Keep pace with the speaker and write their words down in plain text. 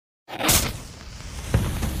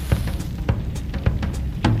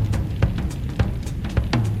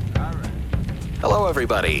Hello,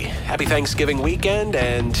 everybody. Happy Thanksgiving weekend,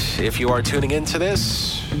 and if you are tuning into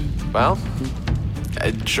this, well,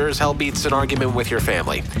 it sure as hell beats an argument with your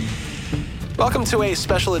family. Welcome to a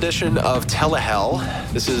special edition of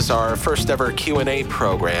Telehell. This is our first ever Q&A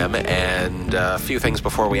program, and a few things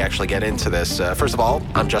before we actually get into this. First of all,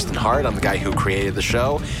 I'm Justin Hart. I'm the guy who created the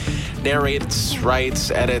show, narrates, writes,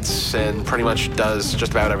 edits, and pretty much does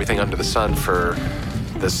just about everything under the sun for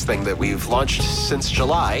this thing that we've launched since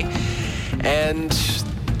July. And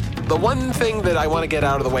the one thing that I want to get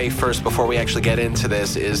out of the way first before we actually get into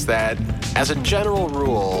this is that, as a general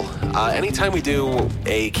rule, anytime we do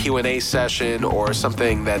a Q&A session or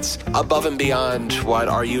something that's above and beyond what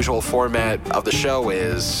our usual format of the show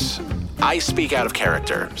is, I speak out of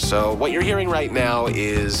character. So what you're hearing right now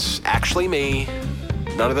is actually me.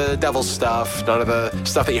 None of the devil stuff, none of the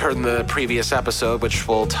stuff that you heard in the previous episode, which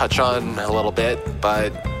we'll touch on a little bit,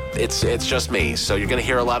 but it's just me. So you're going to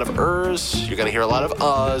hear a lot of ers, you're going to hear a lot of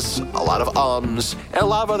uhs, a lot of ums, and a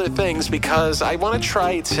lot of other things because I want to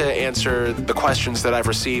try to answer the questions that I've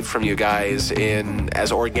received from you guys in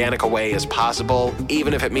as organic a way as possible,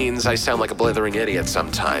 even if it means I sound like a blithering idiot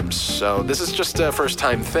sometimes. So this is just a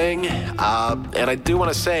first-time thing, and I do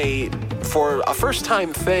want to say, for a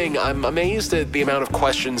first-time thing, I'm amazed at the amount of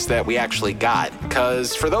questions that we actually got,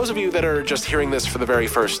 because for those of you that are just hearing this for the very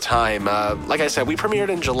first time, like I said, we premiered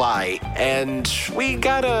in July, and we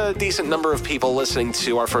got a decent number of people listening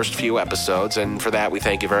to our first few episodes, and for that we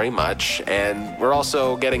thank you very much. And we're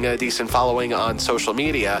also getting a decent following on social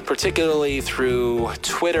media, particularly through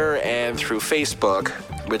Twitter and through Facebook,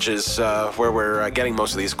 which is where we're getting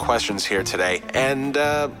most of these questions here today. And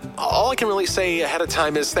all I can really say ahead of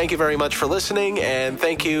time is thank you very much for listening, and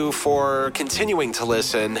thank you for continuing to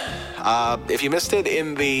listen. If you missed it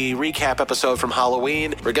in the recap episode from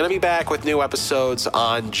Halloween, we're going to be back with new episodes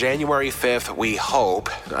on January 5th, we hope.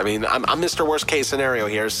 I mean, I'm Mr. Worst Case Scenario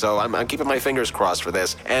here, so I'm keeping my fingers crossed for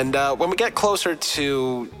this. And when we get closer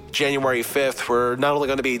to January 5th, we're not only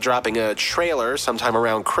going to be dropping a trailer sometime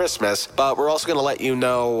around Christmas, but we're also going to let you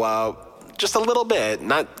know just a little bit,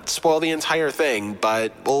 not spoil the entire thing,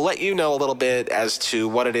 but we'll let you know a little bit as to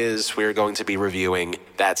what it is we're going to be reviewing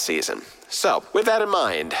that season. So, with that in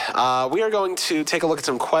mind, we are going to take a look at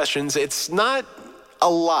some questions. It's not a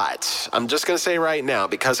lot, I'm just going to say right now,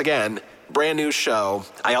 because again, brand new show.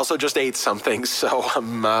 I also just ate something, so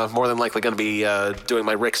I'm more than likely going to be doing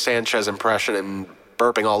my Rick Sanchez impression and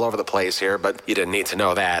burping all over the place here, but you didn't need to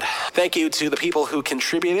know that. Thank you to the people who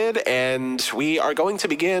contributed, and we are going to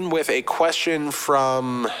begin with a question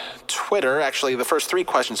from Twitter. Actually, the first three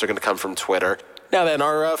questions are going to come from Twitter. Now then,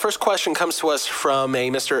 our first question comes to us from a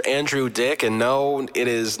Mr. Andrew Dick, and no, it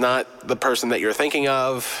is not the person that you're thinking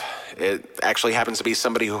of. It actually happens to be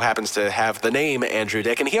somebody who happens to have the name Andrew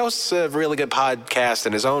Dick, and he hosts a really good podcast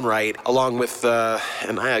in his own right, along with,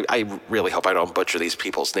 and I really hope I don't butcher these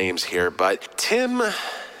people's names here, but Tim,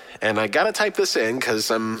 and I gotta type this in because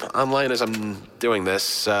I'm online as I'm doing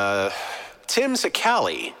this, Tim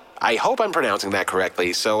Sakali. I hope I'm pronouncing that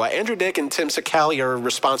correctly. So Andrew Dick and Tim Sakali are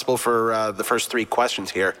responsible for the first three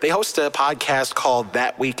questions here. They host a podcast called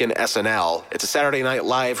That Week in SNL. It's a Saturday Night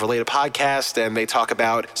Live related podcast, and they talk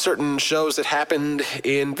about certain shows that happened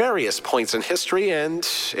in various points in history, and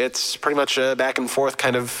it's pretty much a back and forth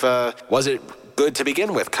kind of, was it good to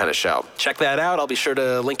begin with kind of show. Check that out. I'll be sure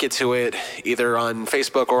to link you to it either on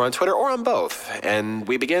Facebook or on Twitter or on both. And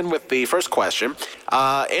we begin with the first question.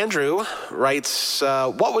 Andrew writes,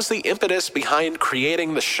 what was the impetus behind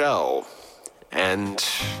creating the show? And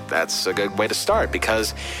that's a good way to start,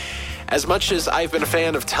 because as much as I've been a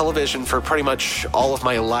fan of television for pretty much all of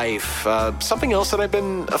my life, something else that I've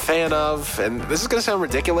been a fan of, and this is going to sound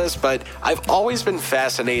ridiculous, but I've always been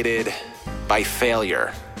fascinated by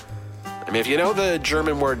failure. I mean, if you know the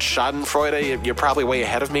German word Schadenfreude, you're probably way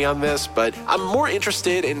ahead of me on this, but I'm more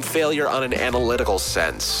interested in failure on an analytical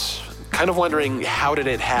sense. Kind of wondering, how did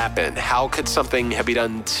it happen? How could something have been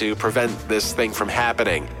done to prevent this thing from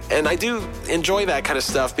happening? And I do enjoy that kind of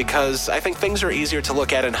stuff because I think things are easier to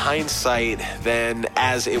look at in hindsight than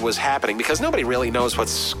as it was happening, because nobody really knows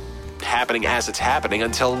what's happening as it's happening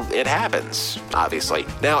until it happens, obviously.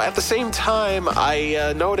 Now, at the same time,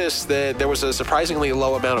 I noticed that there was a surprisingly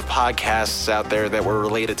low amount of podcasts out there that were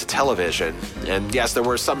related to television. And yes, there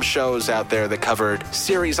were some shows out there that covered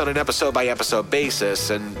series on an episode-by-episode basis,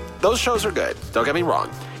 and those shows are good, don't get me wrong.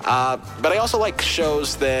 But I also like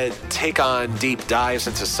shows that take on deep dives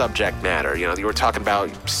into subject matter. You know, you were talking about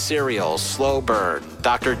Serial, Slow Burn,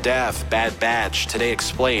 Dr. Death, Bad Batch, Today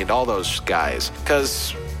Explained, all those guys.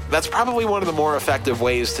 Because That's probably one of the more effective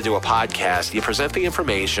ways to do a podcast. You present the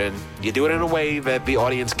information, you do it in a way that the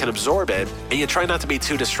audience can absorb it, and you try not to be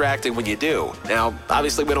too distracting when you do. Now,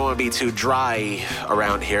 obviously, we don't want to be too dry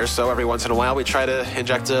around here, so every once in a while we try to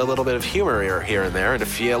inject a little bit of humor here and there. And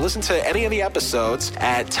if you listen to any of the episodes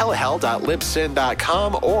at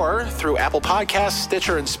telehell.libsyn.com or through Apple Podcasts,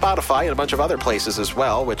 Stitcher, and Spotify, and a bunch of other places as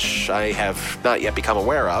well, which I have not yet become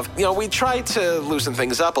aware of, we try to loosen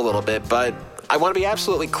things up a little bit, but I want to be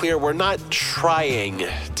absolutely clear, we're not trying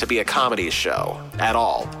to be a comedy show at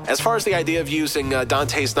all. As far as the idea of using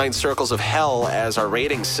Dante's 9 Circles of Hell as our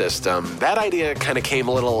rating system, that idea kind of came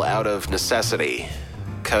a little out of necessity.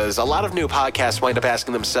 Because a lot of new podcasts wind up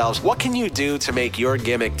asking themselves, what can you do to make your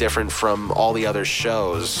gimmick different from all the other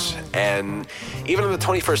shows? And even in the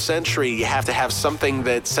 21st century, you have to have something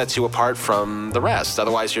that sets you apart from the rest.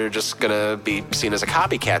 Otherwise, you're just going to be seen as a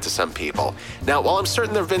copycat to some people. Now, while I'm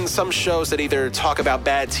certain there have been some shows that either talk about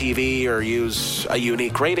bad TV or use a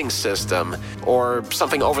unique rating system or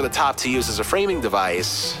something over the top to use as a framing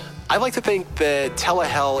device, I like to think that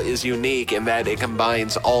Telehell is unique in that it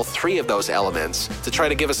combines all three of those elements to try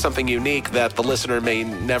to give us something unique that the listener may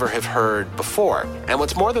never have heard before. And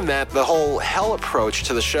what's more than that, the whole Hell approach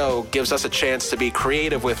to the show gives us a chance to be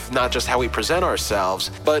creative with not just how we present ourselves,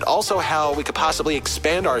 but also how we could possibly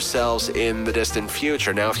expand ourselves in the distant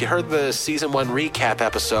future. Now, if you heard the Season 1 recap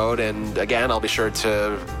episode, and again, I'll be sure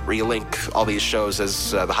to relink all these shows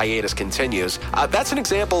as the hiatus continues, that's an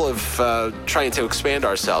example of trying to expand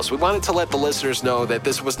ourselves. We wanted to let the listeners know that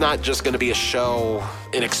this was not just going to be a show,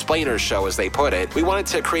 an explainer show, as they put it. We wanted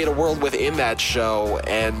to create a world within that show,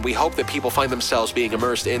 and we hope that people find themselves being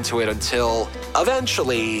immersed into it until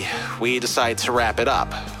eventually we decide to wrap it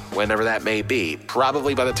up, whenever that may be.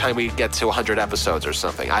 Probably by the time we get to 100 episodes or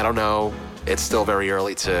something. I don't know. It's still very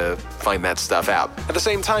early to find that stuff out. At the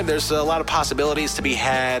same time, there's a lot of possibilities to be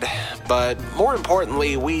had, but more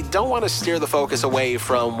importantly, we don't want to steer the focus away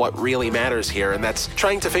from what really matters here, and that's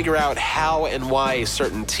trying to figure out how and why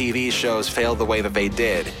certain TV shows failed the way that they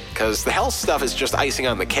did. Because the health stuff is just icing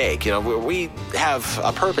on the cake. We have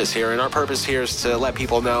a purpose here, and our purpose here is to let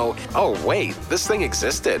people know, oh, wait, this thing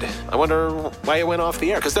existed. I wonder why it went off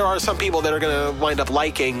the air. Because there are some people that are going to wind up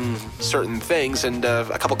liking certain things, and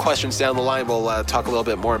a couple questions down the line, we'll talk a little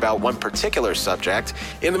bit more about one particular subject.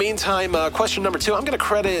 In the meantime, question number 2, I'm going to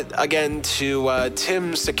credit again to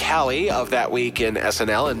Tim Sicali of That Week in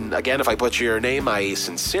SNL. And again, if I butcher your name, my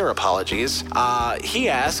sincere apologies. He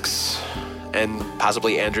asks, and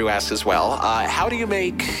possibly Andrew asks as well, how do you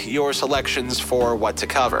make your selections for what to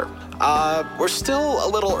cover? We're still a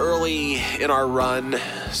little early in our run,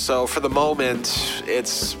 so for the moment,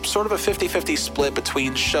 it's sort of a 50-50 split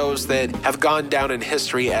between shows that have gone down in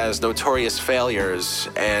history as notorious failures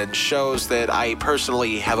and shows that I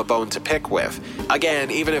personally have a bone to pick with. Again,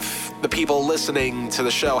 even if the people listening to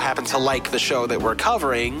the show happen to like the show that we're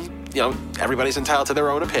covering, everybody's entitled to their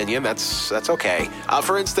own opinion. That's okay.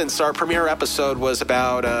 For instance, our premiere episode was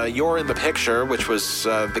about You're in the Picture, which was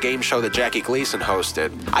the game show that Jackie Gleason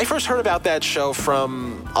hosted. I first heard about that show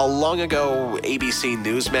from a long ago ABC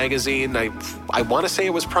News magazine. I want to say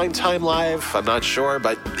it was Primetime Live. I'm not sure,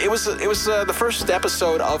 but it was the first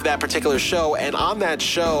episode of that particular show. And on that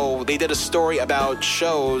show, they did a story about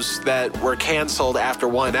shows that were canceled after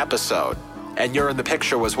one episode. And You're in the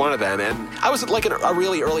Picture was one of them. And I was like a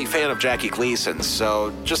really early fan of Jackie Gleason,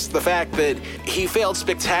 so just the fact that he failed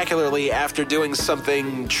spectacularly after doing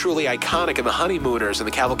something truly iconic in The Honeymooners and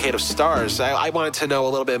The Cavalcade of Stars, I wanted to know a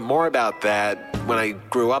little bit more about that when I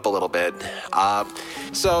grew up a little bit.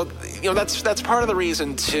 So that's part of the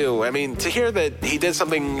reason too. I mean, to hear that he did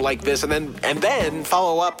something like this and then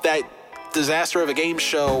follow up that disaster of a game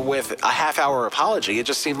show with a half-hour apology, it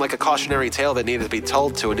just seemed like a cautionary tale that needed to be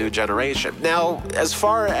told to a new generation. Now, as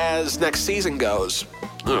far as next season goes,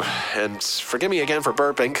 and forgive me again for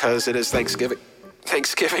burping because it is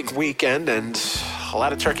Thanksgiving weekend and a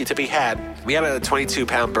lot of turkey to be had. We had a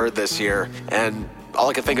 22-pound bird this year, and all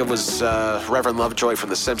I could think of was Reverend Lovejoy from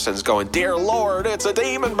The Simpsons going, "Dear Lord, it's a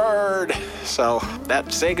demon bird." So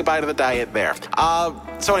say goodbye to the diet there.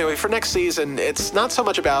 So anyway, for next season, it's not so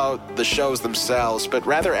much about the shows themselves, but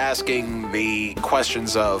rather asking the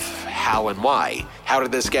questions of how and why. How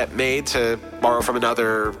did this get made, to borrow from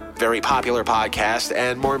another very popular podcast?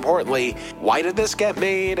 And more importantly, why did this get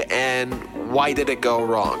made and why did it go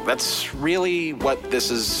wrong? That's really what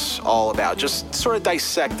this is all about. Just sort of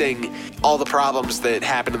dissecting all the problems that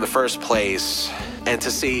happened in the first place and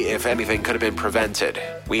to see if anything could have been prevented.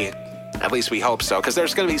 We At least we hope so, because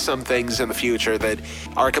there's going to be some things in the future that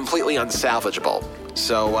are completely unsalvageable.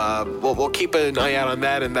 So we'll keep an eye out on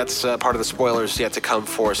that, and that's part of the spoilers yet to come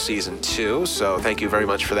for Season 2. So thank you very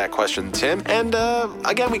much for that question, Tim. And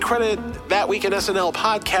again, we credit That Week in SNL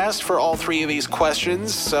podcast for all three of these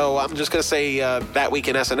questions. So I'm just going to say That Week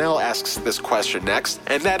in SNL asks this question next,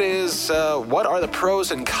 and that is, what are the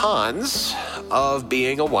pros and cons of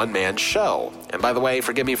being a one-man show? And by the way,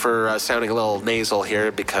 forgive me for sounding a little nasal here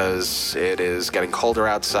because it is getting colder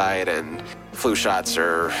outside and flu shots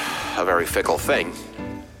are a very fickle thing.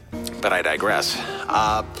 But I digress.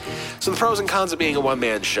 So the pros and cons of being a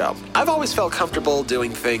one-man show. I've always felt comfortable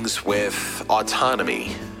doing things with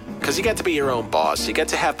autonomy because you get to be your own boss. You get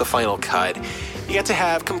to have the final cut. You get to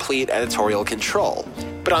have complete editorial control.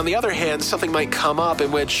 But on the other hand, something might come up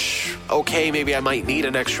in which, okay, maybe I might need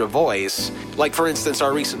an extra voice. Like, for instance,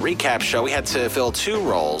 our recent recap show, we had to fill 2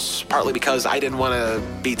 roles, partly because I didn't want to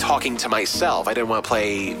be talking to myself. I didn't want to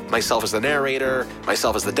play myself as the narrator,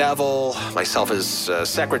 myself as the devil, myself as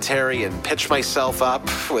secretary, and pitch myself up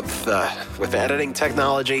with editing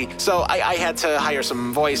technology. So I had to hire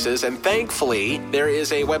some voices, and thankfully, there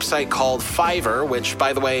is a website called Fiverr, which,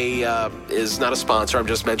 by the way, is not a sponsor. I'm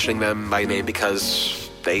just mentioning them by name because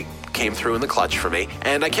they came through in the clutch for me.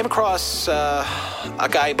 And I came across a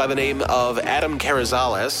guy by the name of Adam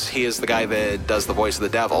Carrizales. He is the guy that does the voice of the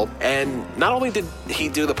devil. And not only did he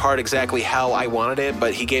do the part exactly how I wanted it,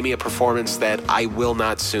 but he gave me a performance that I will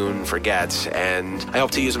not soon forget. And I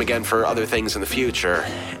hope to use him again for other things in the future.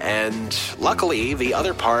 And luckily, the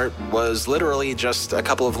other part was literally just a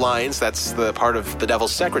couple of lines. That's the part of the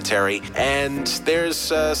devil's secretary. And there's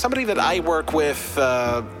somebody that I work with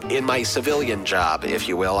in my civilian job, if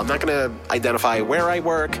you will. I'm not going to identify where I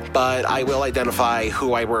work, but I will identify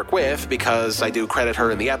who I work with because I do credit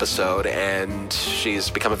her in the episode, and she's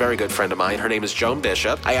become a very good friend of mine. Her name is Joan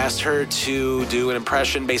Bishop. I asked her to do an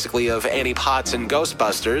impression basically of Annie Potts in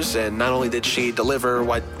Ghostbusters, and not only did she deliver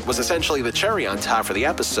what was essentially the cherry on top for the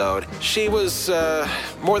episode, she was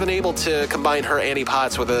more than able to combine her Annie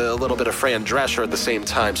Potts with a little bit of Fran Drescher at the same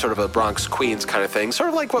time, sort of a Bronx Queens kind of thing, sort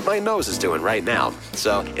of like what my nose is doing right now.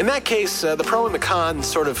 So in that case, the pro and the con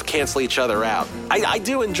sort of cancel each other out. I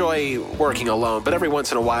do enjoy working alone, but every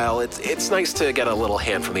once in a while, it's nice to get a little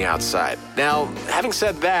hand from the outside. Now, having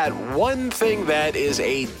said that, one thing that is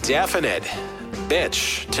a definite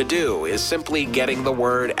bitch to do is simply getting the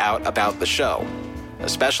word out about the show,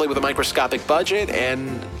 especially with a microscopic budget,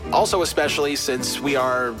 and also especially since we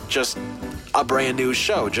are just a brand new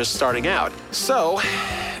show, just starting out. So,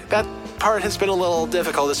 that part has been a little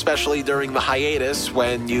difficult, especially during the hiatus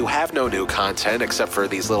when you have no new content except for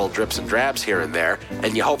these little drips and drabs here and there,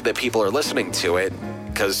 and you hope that people are listening to it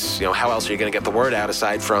because, you know, how else are you going to get the word out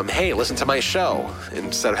aside from, hey, listen to my show,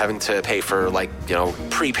 instead of having to pay for, like, you know,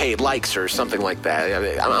 prepaid likes or something like that.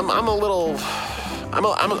 I'm a little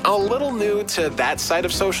new to that side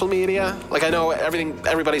of social media. Like, I know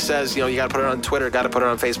everybody says, you know, you got to put it on Twitter, got to put it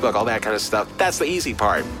on Facebook, all that kind of stuff. That's the easy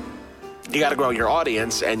part. You got to grow your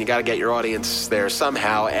audience, and you got to get your audience there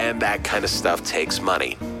somehow, and that kind of stuff takes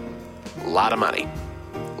money. A lot of money.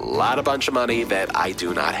 A bunch of money that I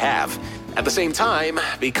do not have. At the same time,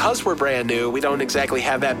 because we're brand new, we don't exactly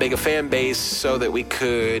have that big a fan base so that we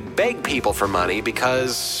could beg people for money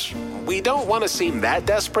because we don't want to seem that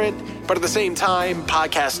desperate. But at the same time,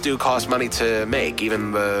 podcasts do cost money to make,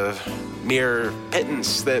 even the mere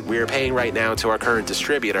pittance that we're paying right now to our current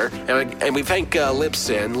distributor. And we thank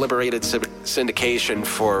Libsyn, Liberated Syndication,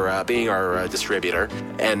 for being our distributor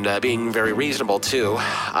and being very reasonable too.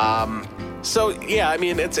 So yeah, I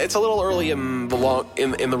mean, it's a little early in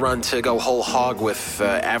the run to go whole hog with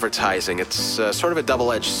advertising. It's sort of a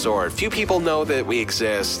double-edged sword. Few people know that we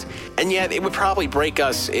exist, and yet it would probably break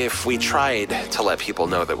us if we tried to let people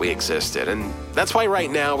know that we existed. And that's why right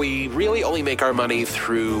now we really only make our money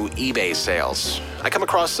through eBay sales. I come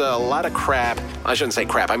across a lot of crap. I shouldn't say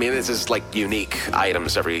crap. I mean, this is like unique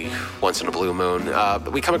items every once in a blue moon.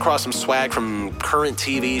 But we come across some swag from current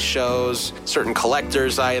TV shows, certain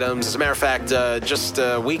collector's items. As a matter of fact, just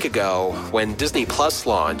a week ago, when Disney Plus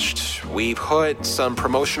launched, we put some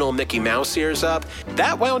promotional Mickey Mouse ears up.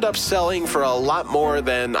 That wound up selling for a lot more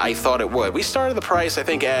than I thought it would. We started the price, I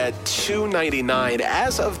think, at $2.99.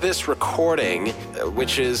 As of this recording,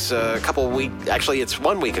 which is actually it's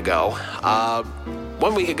 1 week ago.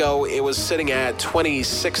 1 week ago, it was sitting at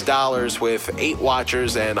 $26 with 8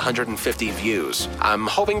 watchers and 150 views. I'm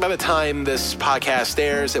hoping by the time this podcast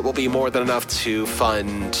airs, it will be more than enough to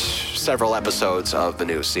fund several episodes of the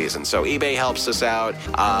new season. So eBay helps us out.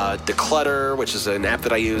 Declutter, which is an app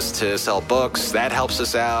that I use to sell books, that helps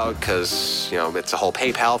us out because, you know, it's a whole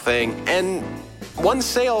PayPal thing. And one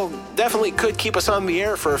sale definitely could keep us on the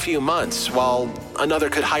air for a few months, while another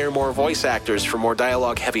could hire more voice actors for more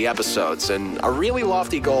dialogue-heavy episodes. And a really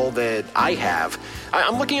lofty goal that I have,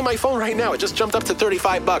 I'm looking at my phone right now. It just jumped up to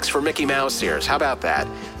 $35 for Mickey Mouse ears. How about that?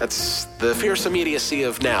 That's the fierce immediacy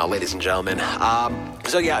of now, ladies and gentlemen.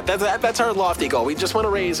 So yeah, that's our lofty goal. We just want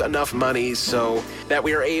to raise enough money so that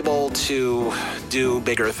we are able to do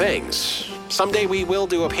bigger things. Someday we will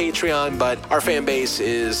do a Patreon, but our fan base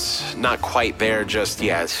is not quite there just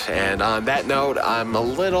yet. And on that note, I'm a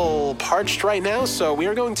little parched right now, so we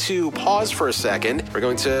are going to pause for a second. We're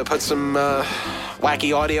going to put some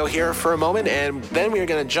wacky audio here for a moment, and then we are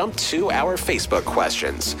going to jump to our Facebook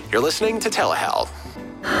questions. You're listening to Telehell.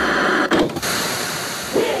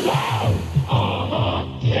 We're loud.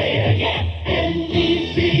 Say it again.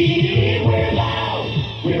 NBC, we're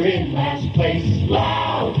loud. We're in last place.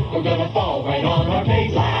 Loud. We're gonna fall right on our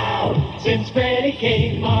face. Loud. Since Freddie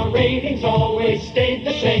came, our ratings always stayed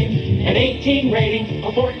the same. An 18 rating,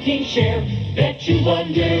 a 14 share. Bet you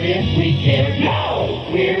wonder if we care. No,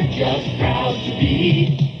 we're just proud to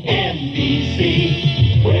be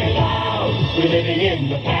NBC. We're loud. We're living in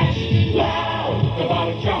the past. Loud. About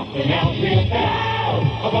it jumping out real fast.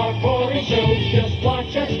 About boring shows, just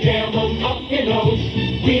watch us jam them up your nose.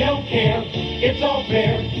 We don't care, it's all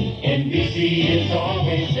fair. NBC is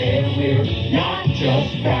always there. We're not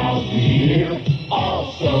just proud, we're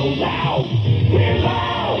also loud. We're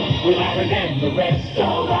loud, we're louder than the rest. So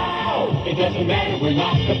loud, it doesn't matter, we're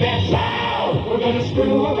not the best. Loud, we're gonna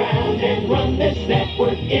screw around and run this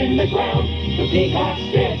network in the ground. The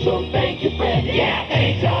Peacock's dead, so thank you, Fred. Yeah,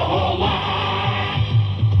 thanks a whole lot.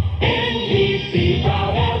 NBC,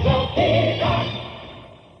 proud as a peacock.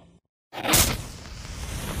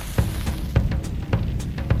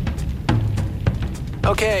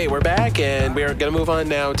 Okay, we're back, and we're going to move on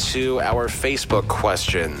now to our Facebook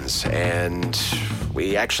questions. And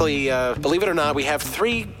we actually, believe it or not, we have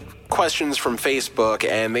 3 questions from Facebook,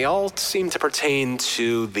 and they all seem to pertain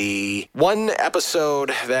to the one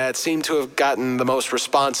episode that seemed to have gotten the most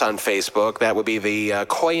response on Facebook. That would be the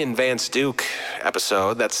Coy and Vance Duke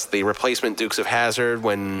episode. That's the replacement Dukes of Hazzard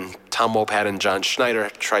when Tom Wopat and John Schneider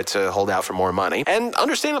tried to hold out for more money. And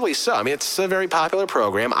understandably so. I mean, it's a very popular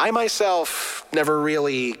program. I myself never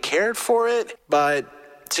really cared for it, but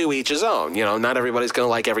to each his own. You know, not everybody's going to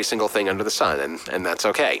like every single thing under the sun, and that's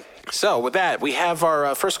okay. So with that, we have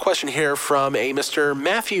our first question here from a Mr.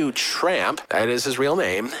 Matthew Tramp. That is his real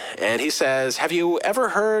name. And he says, have you ever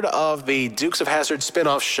heard of the Dukes of Hazzard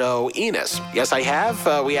spin-off show, Enos? Yes, I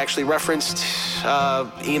have. We actually referenced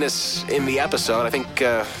Enos in the episode. I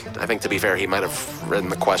think to be fair, he might have written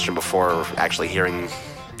the question before actually hearing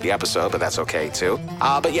the episode, but that's okay too.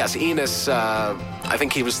 But yes, Enos, I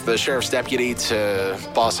think he was the sheriff's deputy to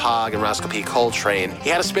Boss Hogg and Roscoe P. Coltrane. He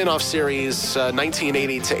had a spin-off series,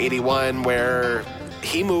 1980 to 81, where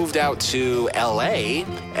he moved out to L.A.,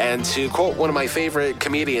 and to quote one of my favorite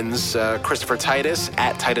comedians, Christopher Titus,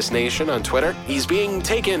 at Titus Nation on Twitter, he's being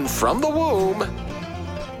taken from the womb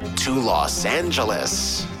to Los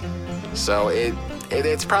Angeles. So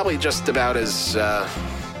it's probably just about as...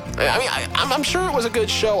 I'm sure it was a good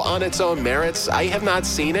show on its own merits. I have not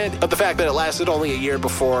seen it, but the fact that it lasted only a year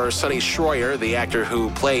before Sonny Schroyer, the actor who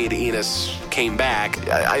played Enos, came back,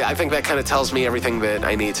 I think that kind of tells me everything that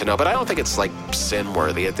I need to know. But I don't think it's like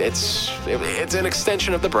sin-worthy. It's an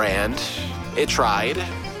extension of the brand. It tried,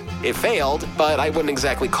 it failed, but I wouldn't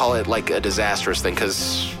exactly call it like a disastrous thing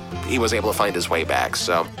because he was able to find his way back.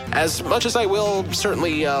 So as much as I will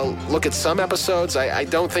certainly look at some episodes, I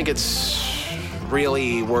don't think it's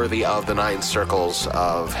really worthy of the 9 circles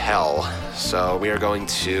of hell. So we are going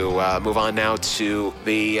to move on now to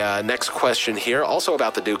the next question here, also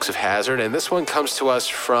about the Dukes of Hazzard, and this one comes to us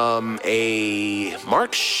from a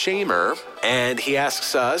Mark Shamer, and he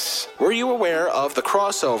asks us, were you aware of the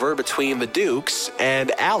crossover between the Dukes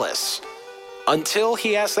and Alice? Until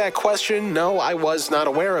he asked that question, no, I was not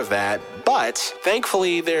aware of that. But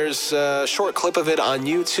thankfully, there's a short clip of it on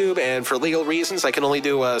YouTube, and for legal reasons, I can only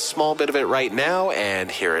do a small bit of it right now,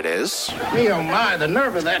 and here it is. Me, oh my, the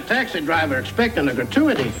nerve of that taxi driver expecting a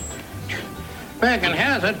gratuity. Back in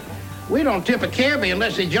Hazzard, we don't tip a cabbie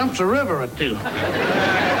unless he jumps a river or 2. Well,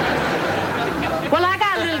 I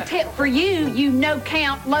got a little tip for you, you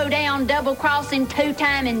no-count, low-down, double-crossing,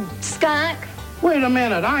 two-timing skunk. Wait a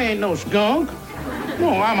minute, I ain't no skunk.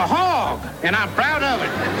 No, I'm a hog, and I'm proud of it.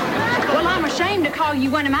 Well, I'm ashamed to call you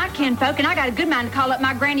one of my kinfolk, and I got a good mind to call up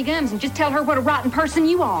my Granny Gums and just tell her what a rotten person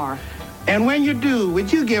you are. And when you do,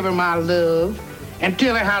 would you give her my love and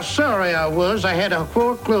tell her how sorry I was I had to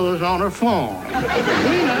foreclose on her farm?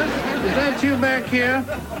 Lena, is that you back here?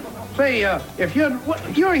 Say, if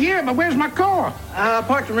you're here, but where's my car? I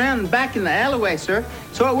parked around back in the alleyway, sir,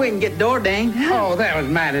 so I wouldn't get door dinged. Oh, that was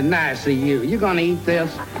mighty nice of you. You gonna eat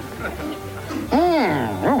this?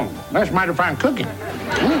 That's mighty fine cooking.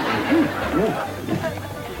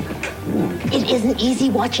 It isn't easy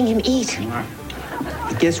watching him eat.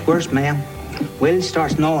 It gets worse, ma'am. Wait till he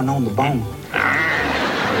starts gnawing on the bone.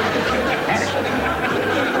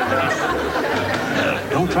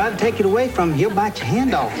 Don't try to take it away from him. He'll bite your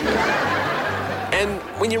hand off. And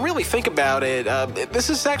when you really think about it, this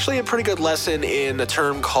is actually a pretty good lesson in a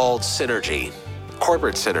term called synergy.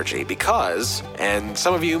 Corporate synergy, because, and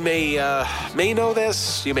some of you may know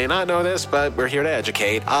this, you may not know this, but we're here to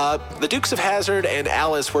educate. The Dukes of Hazzard and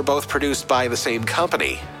Alice were both produced by the same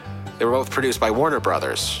company. They were both produced by Warner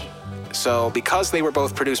Brothers. So because they were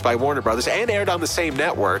both produced by Warner Brothers and aired on the same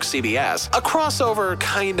network, CBS, a crossover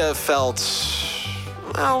kind of felt,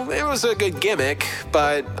 well, it was a good gimmick,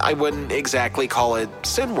 but I wouldn't exactly call it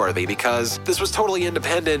sin-worthy because this was totally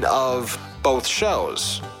independent of both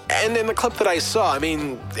shows. And in the clip that I saw, I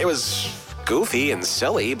mean, it was goofy and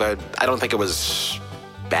silly, but I don't think it was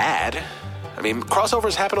bad. I mean,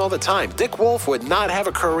 crossovers happen all the time. Dick Wolf would not have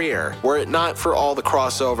a career were it not for all the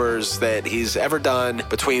crossovers that he's ever done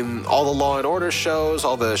between all the Law & Order shows,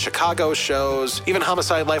 all the Chicago shows, even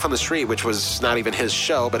Homicide: Life on the Street, which was not even his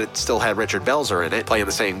show, but it still had Richard Belzer in it, playing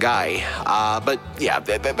the same guy. But yeah,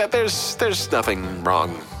 there's nothing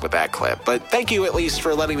wrong with that clip. But thank you at least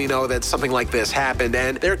for letting me know that something like this happened,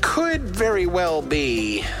 and there could very well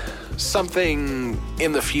be something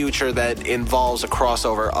in the future that involves a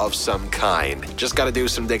crossover of some kind. Just got to do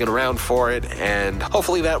some digging around for it, and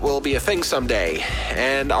hopefully that will be a thing someday.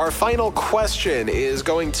 And our final question is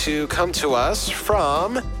going to come to us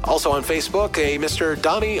from, also on Facebook, a Mr.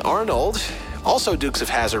 Donnie Arnold, also Dukes of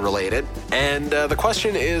Hazzard related. And the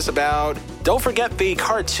question is about, don't forget the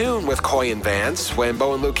cartoon with Coy and Vance. When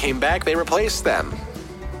Bo and Luke came back, they replaced them.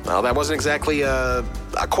 Well, that wasn't exactly a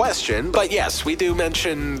question, but yes, we do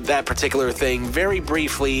mention that particular thing very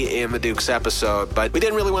briefly in the Dukes episode, but we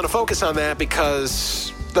didn't really want to focus on that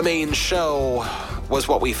because the main show was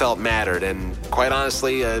what we felt mattered, and quite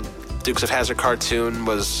honestly, Dukes of Hazzard cartoon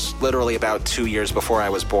was literally about 2 years before I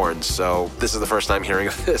was born, so this is the first time hearing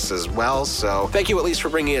of this as well, so thank you at least for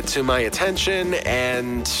bringing it to my attention,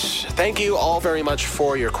 and thank you all very much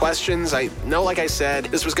for your questions. I know, like I said,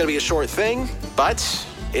 this was going to be a short thing, but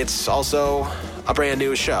it's also a brand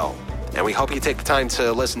new show, and we hope you take the time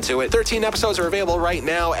to listen to it. 13 episodes are available right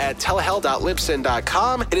now at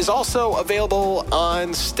telehell.libsyn.com. It is also available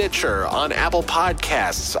on Stitcher, on Apple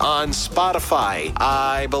Podcasts, on Spotify.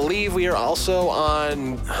 I believe we are also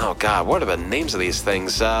on, oh God, what are the names of these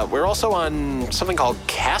things? We're also on something called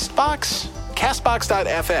Castbox?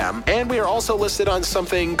 Castbox.fm, and we are also listed on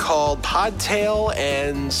something called Podtail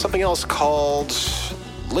and something else called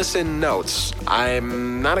Listen Notes.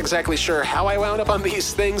 I'm not exactly sure how I wound up on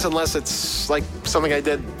these things unless it's like something I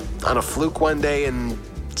did on a fluke one day and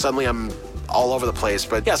suddenly I'm all over the place.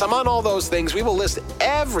 But yes, I'm on all those things. We will list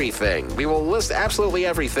everything. We will list absolutely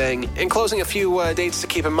everything. In closing, a few dates to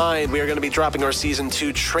keep in mind. We are going to be dropping our Season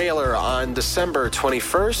 2 trailer on December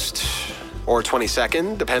 21st. Or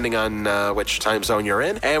 22nd, depending on which time zone you're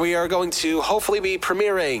in. And we are going to hopefully be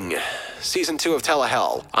premiering Season 2 of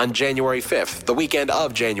Telehell on January 5th, the weekend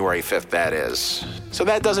of January 5th, that is. So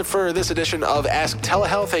that does it for this edition of Ask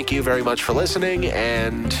Telehell. Thank you very much for listening,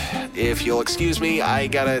 and if you'll excuse me, I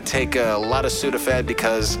gotta take a lot of Sudafed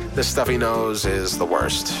because this stuffy nose is the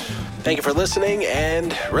worst. Thank you for listening,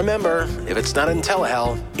 and remember, if it's not in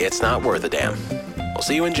Telehell, it's not worth a damn. We'll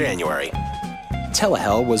see you in January.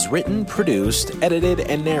 Telehell was written, produced, edited,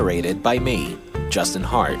 and narrated by me, Justin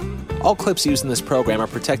Hart. All clips used in this program are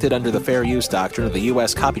protected under the Fair Use Doctrine of the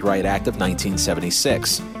U.S. Copyright Act of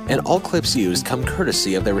 1976, and all clips used come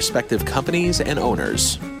courtesy of their respective companies and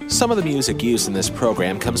owners. Some of the music used in this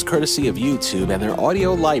program comes courtesy of YouTube and their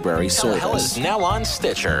audio library service. Telehell is now on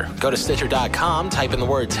Stitcher. Go to Stitcher.com, type in the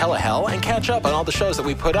word Telehell, and catch up on all the shows that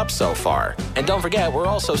we put up so far. And don't forget, we're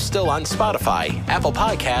also still on Spotify, Apple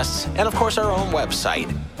Podcasts, and of course our own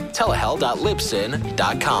website,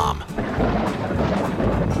 telehell.libsyn.com.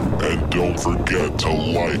 And don't forget to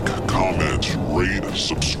like, comment, rate,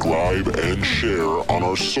 subscribe, and share on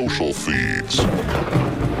our social feeds.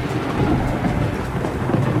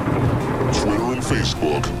 Twitter and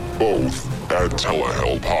Facebook, both at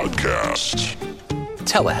Telehell Podcast.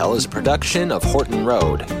 Telehell is a production of Horton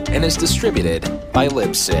Road and is distributed by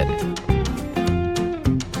Libsyn.